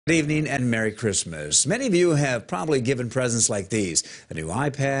Good evening and Merry Christmas. Many of you have probably given presents like these: a new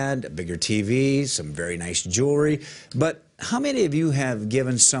iPad, a bigger TV, some very nice jewelry. But how many of you have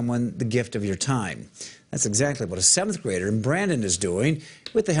given someone the gift of your time? That's exactly what a 7th grader in Brandon is doing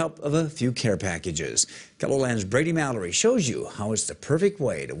with the help of a few care packages. KELOLAND's Brady Mallory shows you how it's the perfect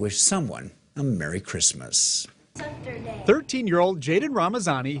way to wish someone a Merry Christmas. 13-year-old Jaden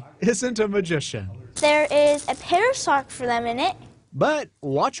Ramazani isn't a magician. There is a pair of socks for them in it. But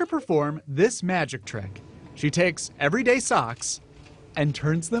watch her perform this magic trick. She takes everyday socks and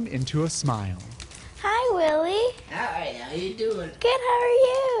turns them into a smile. Hi, Willie. Hi, how you doing? Good, how are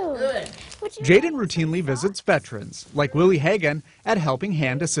you? Good. Jaden routinely visits veterans like Willie Hagan at Helping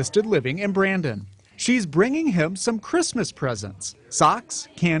Hand Assisted Living in Brandon. She's bringing him some Christmas presents: socks,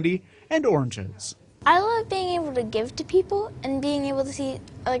 candy, and oranges. I love being able to give to people and being able to see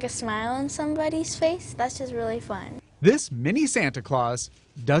like a smile on somebody's face. That's just really fun. This mini Santa Claus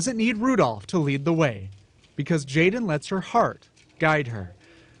doesn't need Rudolph to lead the way because Jaden lets her heart guide her.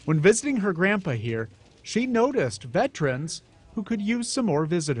 When visiting her grandpa here, she noticed veterans who could use some more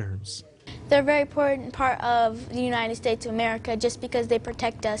visitors. They're a very important part of the United States of America just because they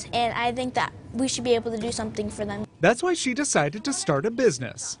protect us, and I think that we should be able to do something for them. That's why she decided to start a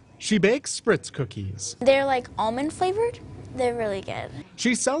business. She bakes Spritz cookies. They're like almond flavored. They're really good.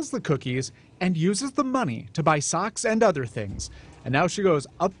 She sells the cookies and uses the money to buy socks and other things. And now she goes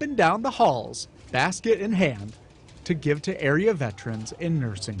up and down the halls, basket in hand, to give to area veterans in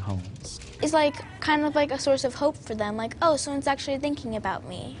nursing homes. It's like kind of like a source of hope for them, like, oh, someone's actually thinking about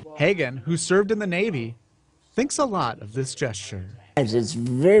me. Hagan, who served in the Navy, thinks a lot of this gesture. It's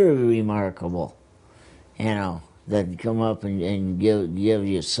very remarkable, that come up and give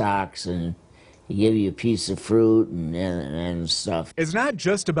you socks and give you a piece of fruit and stuff. It's not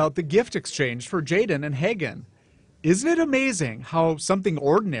just about the gift exchange for Jaden and Hagan. Isn't it amazing how something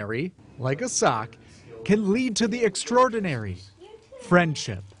ordinary, like a sock, can lead to the extraordinary: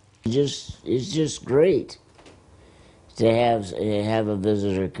 friendship? It's just great to have a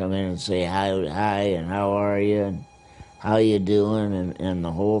visitor come in and say hi and how are you and how you doing and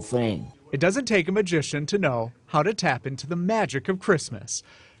the whole thing. It doesn't take a magician to know how to tap into the magic of Christmas.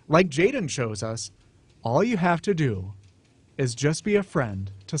 Like Jaden shows us, all you have to do is just be a friend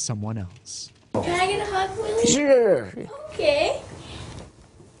to someone else. Can I get a hug, Willie? Sure. Okay.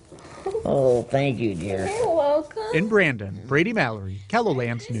 Oh, thank you, dear. You're welcome. In Brandon, Brady Mallory,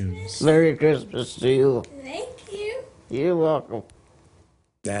 KELOLAND News. Merry Christmas to you. Thank you. You're welcome.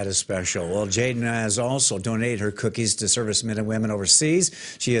 That is special. Well, Jaden has also donated her cookies to servicemen and women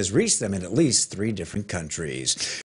overseas. She has reached them in at least 3 different countries.